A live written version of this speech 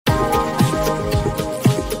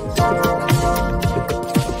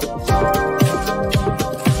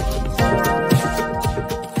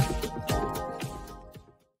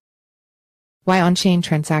Why on-chain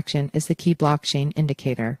transaction is the key blockchain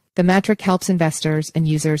indicator. The metric helps investors and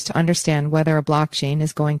users to understand whether a blockchain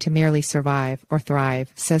is going to merely survive or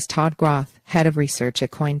thrive, says Todd Groth, head of research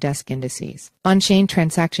at CoinDesk Indices. On-chain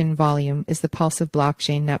transaction volume is the pulse of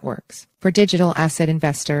blockchain networks. For digital asset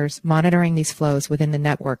investors, monitoring these flows within the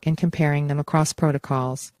network and comparing them across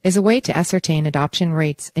protocols is a way to ascertain adoption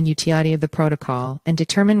rates and utility of the protocol and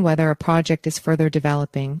determine whether a project is further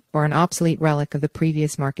developing or an obsolete relic of the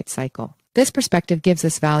previous market cycle. This perspective gives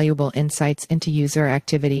us valuable insights into user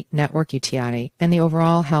activity, network utility, and the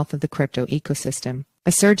overall health of the crypto ecosystem.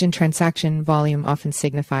 A surge in transaction volume often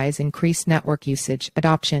signifies increased network usage,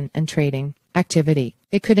 adoption, and trading activity.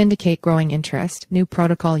 It could indicate growing interest, new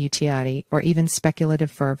protocol utility, or even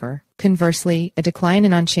speculative fervor. Conversely, a decline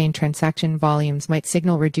in on-chain transaction volumes might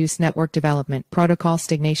signal reduced network development, protocol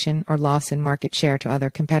stagnation, or loss in market share to other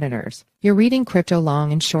competitors. You're reading Crypto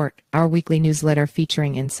Long and Short, our weekly newsletter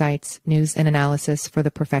featuring insights, news, and analysis for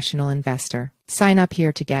the professional investor. Sign up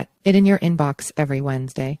here to get it in your inbox every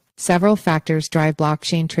Wednesday. Several factors drive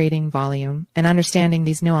blockchain trading volume, and understanding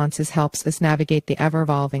these nuances helps us navigate the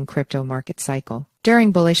ever-evolving crypto market cycle.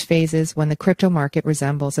 During bullish phases, when the crypto market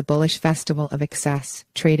resembles a bullish festival of excess,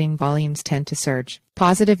 trading volumes tend to surge.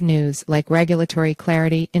 Positive news like regulatory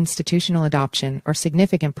clarity, institutional adoption, or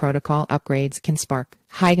significant protocol upgrades can spark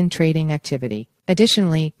heightened trading activity.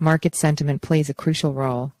 Additionally, market sentiment plays a crucial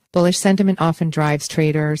role. Bullish sentiment often drives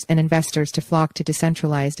traders and investors to flock to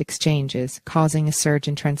decentralized exchanges, causing a surge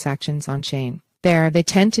in transactions on-chain. There, they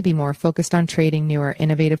tend to be more focused on trading newer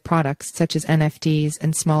innovative products such as NFTs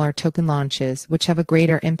and smaller token launches, which have a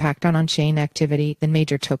greater impact on on-chain activity than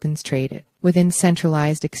major tokens traded within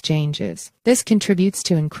centralized exchanges. This contributes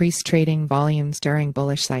to increased trading volumes during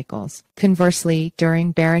bullish cycles. Conversely,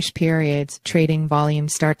 during bearish periods, trading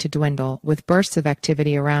volumes start to dwindle, with bursts of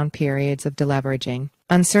activity around periods of deleveraging.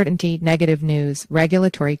 Uncertainty, negative news,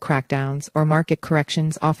 regulatory crackdowns, or market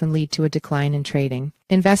corrections often lead to a decline in trading.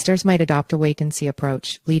 Investors might adopt a wait-and-see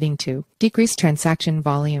approach, leading to decreased transaction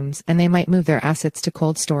volumes, and they might move their assets to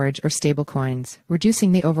cold storage or stablecoins,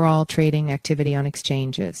 reducing the overall trading activity on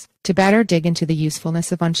exchanges. To better dig into the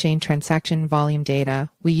usefulness of on-chain transaction volume data,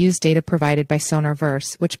 we use data provided by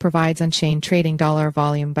Sonarverse, which provides on-chain trading dollar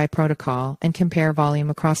volume by protocol and compare volume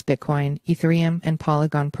across Bitcoin, Ethereum, and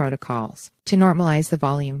Polygon protocols. To normalize the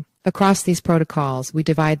volume across these protocols, we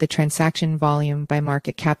divide the transaction volume by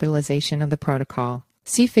market capitalization of the protocol.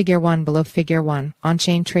 See Figure 1 below. Figure 1,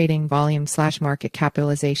 on-chain trading volume/market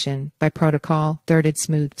capitalization by protocol, thirded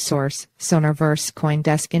smooth source, Sonarverse,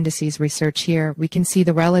 CoinDesk Indices research. Here, we can see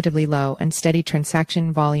the relatively low and steady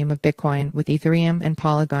transaction volume of Bitcoin, with Ethereum and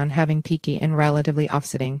Polygon having peaky and relatively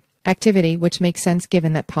offsetting activity, which makes sense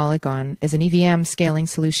given that Polygon is an EVM scaling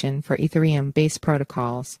solution for Ethereum-based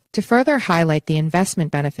protocols. To further highlight the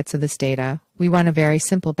investment benefits of this data, we run a very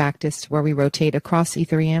simple backtest where we rotate across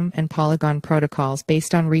Ethereum and Polygon protocols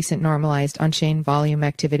based on recent normalized on-chain volume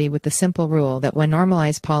activity, with the simple rule that when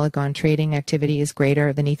normalized Polygon trading activity is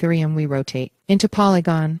greater than Ethereum, we rotate into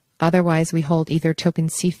Polygon. Otherwise, we hold Ether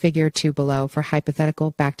tokens. See Figure 2 below for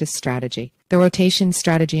hypothetical backtest strategy. The rotation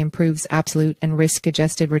strategy improves absolute and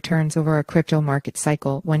risk-adjusted returns over a crypto market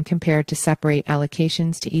cycle when compared to separate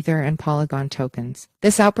allocations to Ether and Polygon tokens.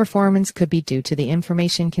 This outperformance could be due to the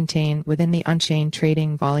information contained within the on-chain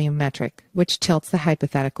trading volume metric, which tilts the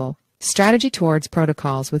hypothetical strategy towards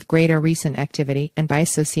protocols with greater recent activity and, by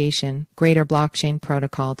association, greater blockchain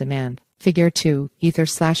protocol demand. Figure 2,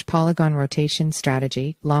 Ether/Polygon rotation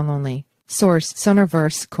strategy, long only. Source,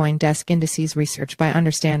 Sonarverse, CoinDesk Indices research. By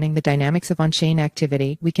understanding the dynamics of on-chain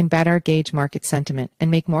activity, we can better gauge market sentiment and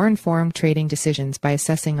make more informed trading decisions by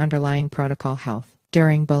assessing underlying protocol health.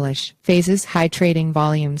 During bullish phases, high trading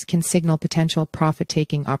volumes can signal potential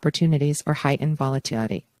profit-taking opportunities or heightened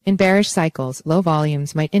volatility. In bearish cycles, low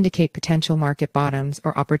volumes might indicate potential market bottoms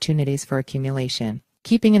or opportunities for accumulation.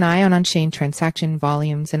 Keeping an eye on on-chain transaction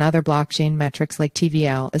volumes and other blockchain metrics like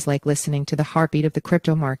TVL is like listening to the heartbeat of the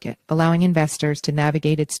crypto market, allowing investors to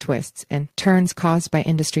navigate its twists and turns caused by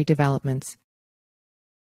industry developments.